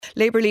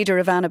Labour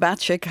leader Ivana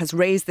Bacik has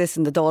raised this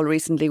in the Dáil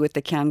recently with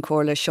the Ceann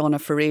Comhairle Seána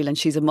Fariel, and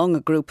she's among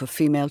a group of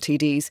female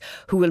TDs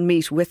who will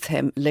meet with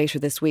him later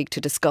this week to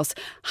discuss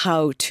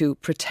how to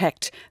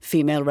protect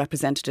female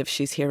representatives.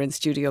 She's here in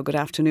studio. Good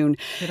afternoon.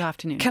 Good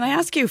afternoon. Can I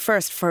ask you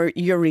first for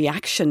your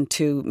reaction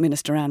to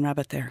Minister Anne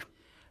Rabbitte there?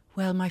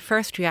 Well, my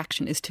first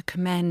reaction is to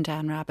commend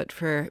Anne Rabbitte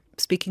for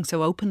speaking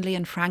so openly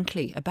and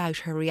frankly about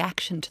her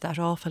reaction to that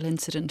awful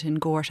incident in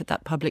Gort at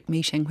that public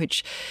meeting,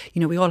 which,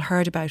 you know, we all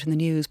heard about in the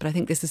news, but I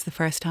think this is the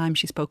first time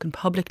she's spoken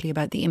publicly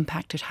about the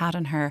impact it had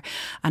on her.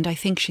 And I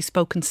think she's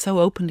spoken so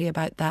openly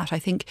about that. I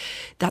think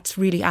that's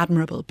really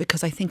admirable,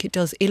 because I think it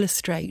does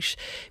illustrate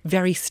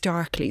very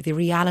starkly the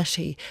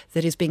reality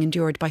that is being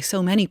endured by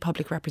so many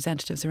public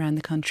representatives around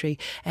the country,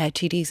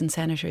 TDs and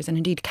senators, and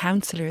indeed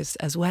councillors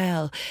as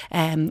well.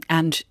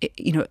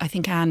 You know, I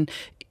think Anne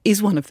is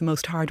one of the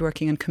most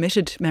hardworking and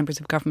committed members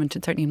of government,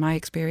 and certainly in my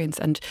experience.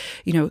 And,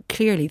 you know,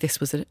 clearly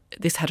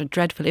this had a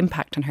dreadful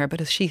impact on her.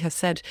 But as she has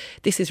said,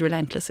 this is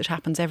relentless. It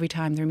happens every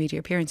time there are media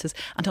appearances.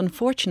 And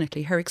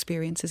unfortunately, her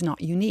experience is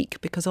not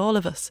unique, because all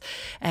of us,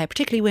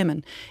 particularly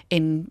women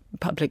in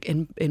public,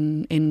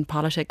 in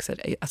politics,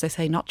 as I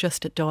say, not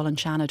just at Dáil and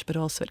Seanad, but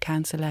also at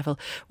council level,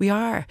 we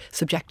are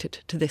subjected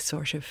to this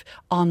sort of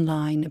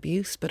online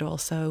abuse, but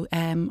also,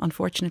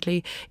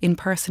 unfortunately, in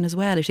person as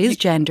well. It is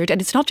gendered,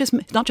 and it's not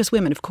just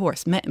women. Of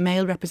course,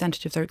 male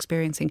representatives are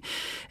experiencing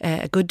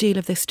a good deal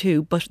of this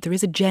too, but there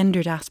is a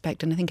gendered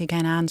aspect, and I think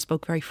again Anne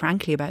spoke very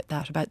frankly about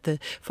that, about the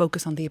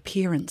focus on the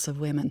appearance of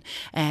women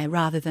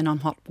rather than on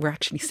what we're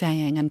actually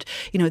saying. And,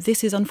 you know,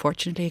 this is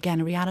unfortunately again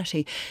a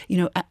reality, you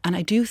know, and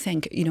I do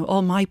think, you know,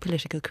 all my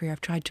political career I've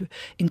tried to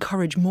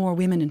encourage more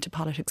women into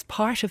politics.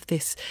 Part of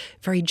this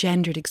very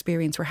gendered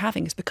experience we're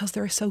having is because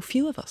there are so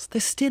few of us.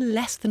 There's still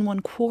less than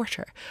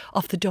 1/4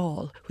 of the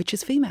Dáil which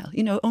is female,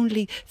 you know,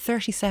 only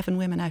 37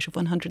 women out of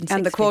 160.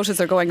 And the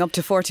quotas are going up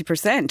to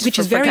 40%, which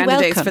is for very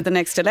candidates welcome for the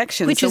next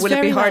election. Which so is will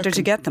it be harder welcome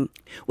to get them?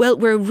 Well,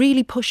 we're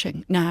really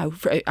pushing now.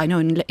 I know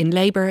in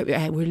Labour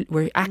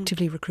we're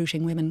actively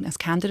recruiting women as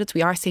candidates.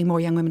 We are seeing more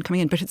young women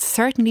coming in, but it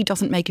certainly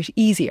doesn't make it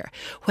easier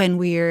when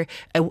we're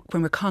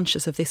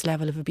conscious of this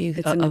level of abuse.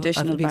 It's an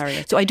additional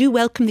barrier. So I do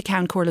welcome the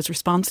Ceann Comhairle's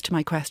response to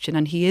my question,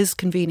 and he is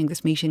convening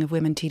this meeting of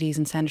women TDs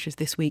and senators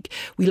this week.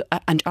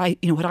 And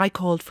what I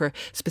called for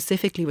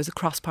specifically was a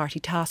cross-party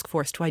task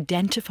force to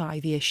identify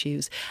the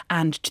issues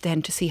and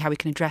then to see how we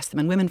can address them.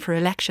 And Women for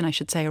Election, I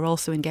should say, are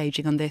also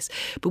engaging on this.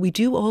 But we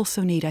do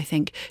also need, I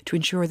think, to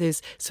ensure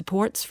there's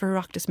supports for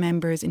Oireachtas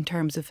members in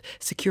terms of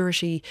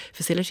security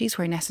facilities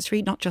where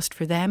necessary, not just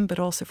for them, but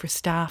also for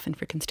staff and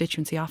for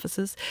constituency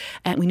offices.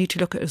 And we need to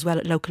look as well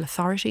at local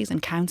authorities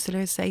and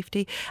councillors'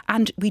 safety.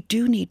 And we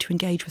do need to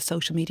engage with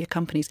social media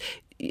companies.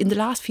 In the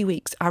last few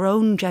weeks, our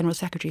own General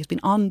Secretary has been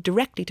on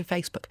directly to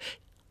Facebook,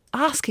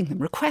 asking them,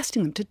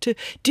 requesting them to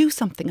do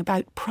something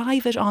about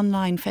private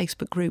online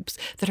Facebook groups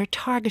that are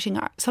targeting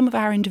some of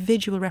our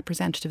individual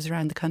representatives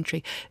around the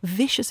country,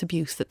 vicious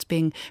abuse that's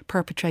being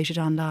perpetrated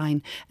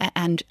online,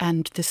 and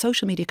the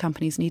social media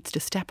companies needs to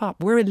step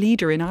up. We're a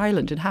leader in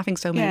Ireland in having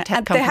so many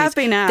tech companies. They have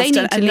been asked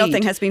and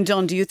nothing has been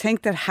done. Do you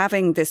think that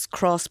having this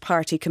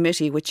cross-party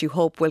committee, which you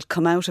hope will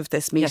come out of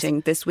this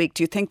meeting this week,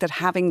 do you think that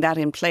having that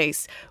in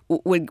place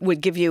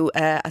would give you,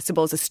 I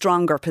suppose, a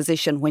stronger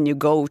position when you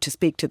go to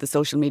speak to the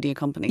social media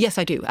companies? Yes,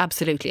 I do,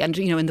 absolutely. And,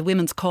 you know, in the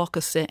Women's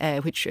Caucus,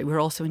 which we're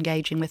also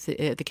engaging with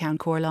the Ceann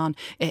Comhairle on,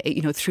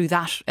 you know, through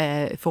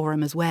that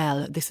forum as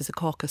well. This is a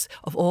caucus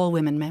of all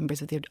women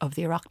members of the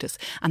Oireachtas,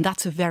 and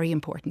that's a very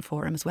important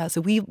forum as well.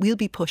 So we'll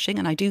be pushing,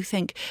 and I do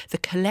think the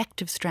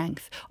collective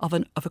strength of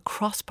a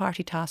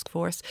cross-party task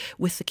force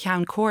with the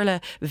Ceann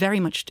Comhairle very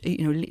much,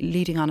 you know,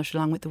 leading on it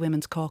along with the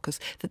Women's Caucus,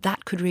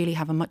 that could really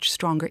have a much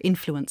stronger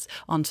influence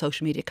on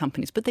social media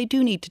companies. But they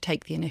do need to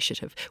take the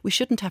initiative. We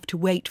shouldn't have to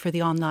wait for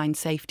the online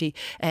safety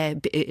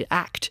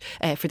act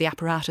for the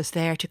apparatus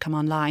there to come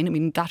online. I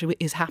mean, that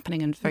is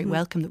happening, and it's very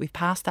welcome that we've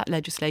passed that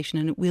legislation,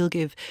 and it will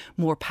give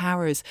more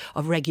powers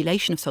of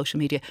regulation of social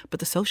media. But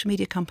the social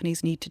media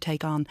companies need to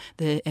take on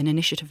an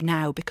initiative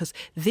now, because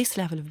this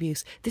level of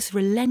abuse, this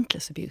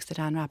relentless abuse that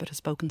Anne Rabbitte has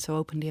spoken so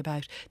openly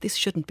about, this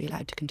shouldn't be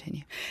allowed to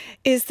continue.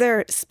 Is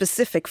there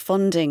specific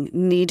funding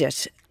needed,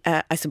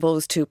 I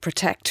suppose, to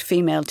protect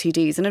female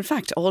TDs, and in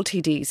fact all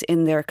TDs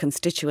in their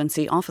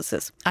constituency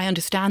offices? I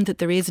understand that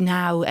there is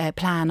now a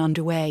plan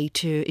underway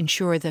to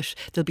ensure that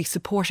there'll be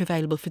support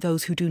available for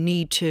those who do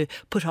need to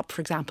put up, for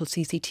example,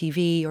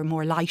 CCTV or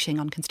more lighting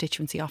on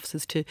constituency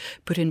offices to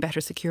put in better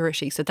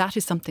security. So that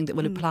is something that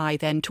will apply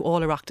then to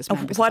all Oireachtas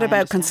members. What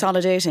about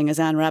consolidating? As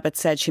Anne Rabbitte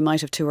said, she might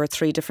have 2 or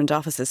 3 different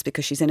offices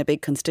because she's in a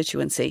big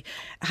constituency.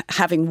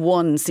 Having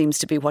one seems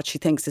to be what she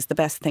thinks is the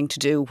best thing to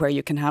do, where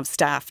you can have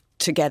staff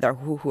together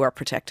who are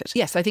protected.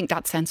 Yes, I think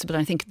that's sensible.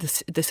 And I think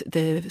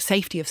the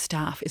safety of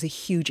staff is a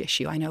huge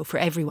issue, I know, for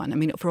everyone. I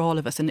mean, for all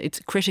of us. And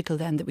it's critical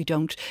then that we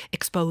don't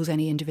expose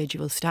any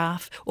individual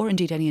staff or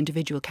indeed any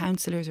individual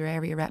councillors or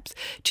area reps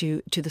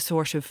to the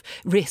sort of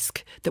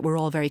risk that we're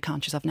all very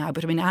conscious of now.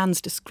 But I mean, Anne's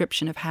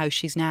description of how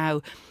she's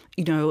now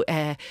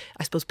I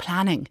suppose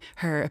planning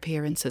her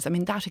appearances. I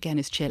mean, that again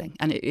is chilling,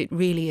 and it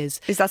really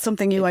is. Is that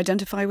something you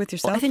identify with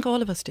yourself? I think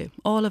all of us do.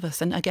 All of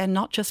us. And again,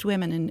 not just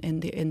women in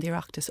the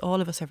Oireachtas.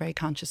 All of us are very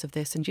conscious of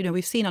this. And,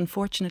 we've seen,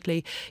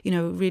 unfortunately,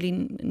 really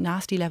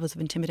nasty levels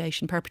of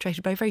intimidation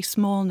perpetrated by a very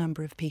small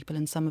number of people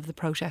in some of the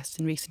protests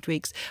in recent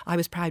weeks. I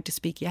was proud to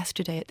speak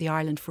yesterday at the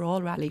Ireland for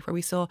All rally, where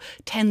we saw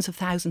tens of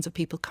thousands of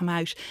people come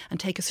out and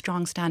take a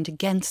strong stand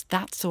against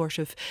that sort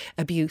of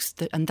abuse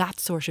and that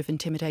sort of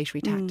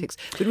intimidatory tactics.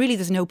 But really,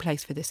 there's no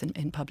place for this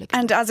in public.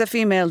 And as a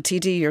female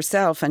TD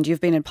yourself, and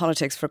you've been in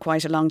politics for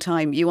quite a long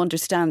time, you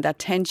understand that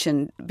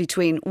tension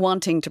between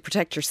wanting to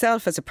protect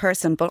yourself as a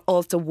person, but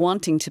also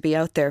wanting to be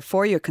out there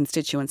for your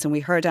constituents. And we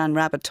heard Anne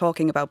Rabbitte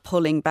talking about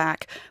pulling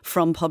back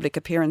from public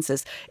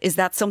appearances. Is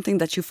that something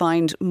that you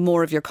find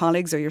more of your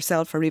colleagues or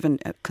yourself are even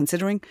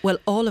considering? Well,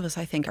 all of us,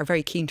 I think, are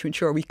very keen to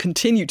ensure we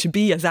continue to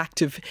be as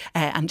active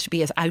and to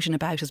be as out and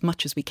about as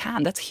much as we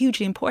can. That's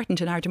hugely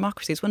important in our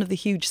democracy. It's one of the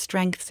huge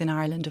strengths in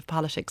Ireland of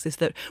politics is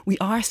that we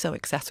are so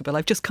accessible.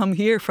 I've just come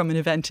here from an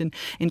event in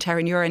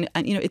Terranure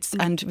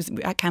and was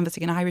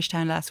canvassing in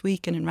Irishtown last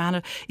week and in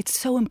Ranelagh. It's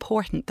so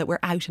important that we're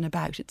out and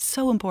about. It's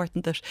so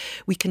important that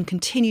we can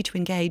continue to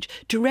engage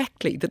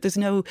directly,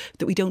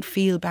 that we don't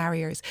feel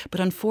barriers. But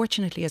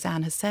unfortunately, as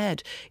Anne has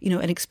said,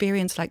 an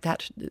experience like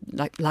that,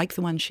 like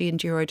the one she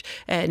endured,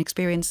 an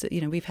experience that,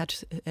 we've had,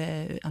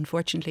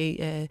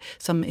 unfortunately,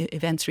 some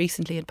events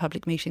recently in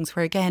public meetings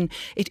where, again,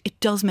 it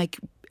does make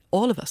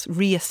all of us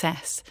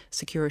reassess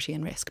security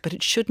and risk, but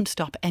it shouldn't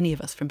stop any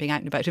of us from being out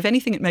and about. If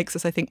anything, it makes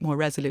us, I think, more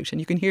resolute. And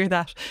you can hear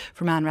that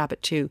from Anne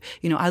Rabbitte too.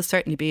 I'll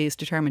certainly be as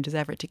determined as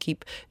ever to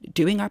keep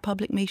doing our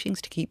public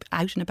meetings, to keep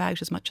out and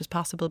about as much as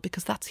possible,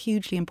 because that's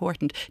hugely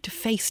important, to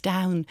face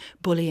down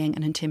bullying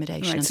and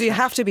intimidation. Right, so you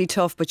have to be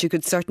tough, but you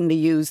could certainly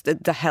use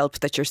the help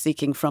that you're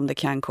seeking from the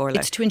Ceann Comhairle.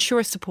 It's to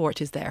ensure support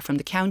is there from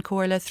the Ceann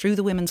Comhairle through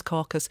the Women's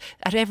Caucus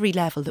at every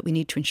level, that we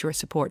need to ensure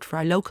support for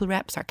our local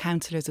reps, our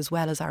councillors, as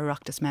well as our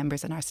Oireachtas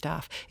members and our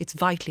staff. It's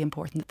vitally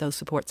important that those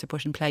supports are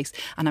put in place,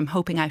 and I'm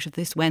hoping out of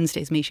this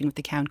Wednesday's meeting with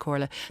the Ceann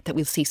Comhairle that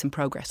we'll see some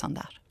progress on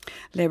that.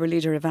 Labour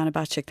leader Ivana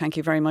Bacik, thank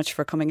you very much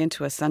for coming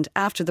into us. And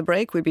after the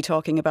break, we'll be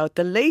talking about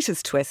the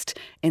latest twist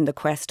in the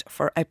quest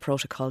for a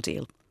protocol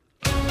deal.